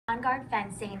On-guard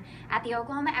fencing at the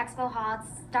Oklahoma Expo Hall. It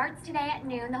starts today at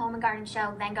noon, the Home and Garden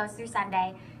Show, then goes through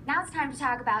Sunday. Now it's time to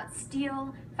talk about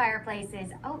steel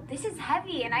fireplaces. Oh, this is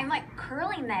heavy, and I'm like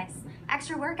curling this.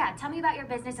 Extra workout. Tell me about your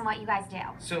business and what you guys do.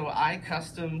 So I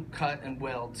custom cut and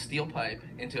weld steel pipe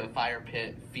into a fire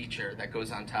pit feature that goes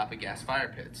on top of gas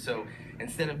fire pits. So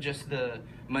instead of just the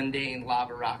mundane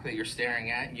lava rock that you're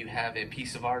staring at, you have a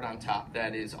piece of art on top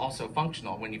that is also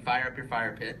functional. When you fire up your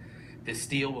fire pit, the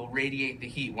steel will radiate the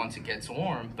heat once it gets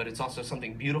warm, but it's also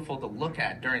something beautiful to look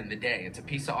at during the day. It's a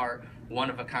piece of art,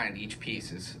 one of a kind. Each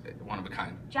piece is one of a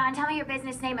kind. John, tell me your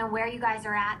business name and where you guys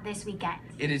are at this weekend.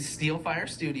 It is Steel Fire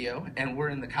Studio, and we're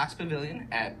in the Cox Pavilion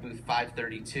at booth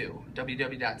 532,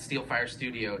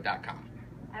 www.steelfirestudio.com.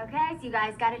 Okay, so you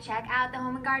guys got to check out the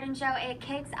Home and Garden Show. It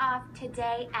kicks off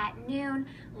today at noon.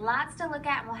 Lots to look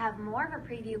at, and we'll have more of a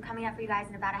preview coming up for you guys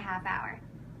in about a half hour.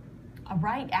 All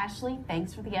right, Ashley,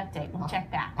 thanks for the update. We'll check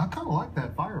back. I kind of like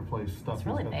that fireplace stuff. It's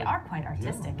really, they are quite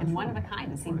artistic and one of a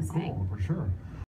kind, it seems to me. For sure.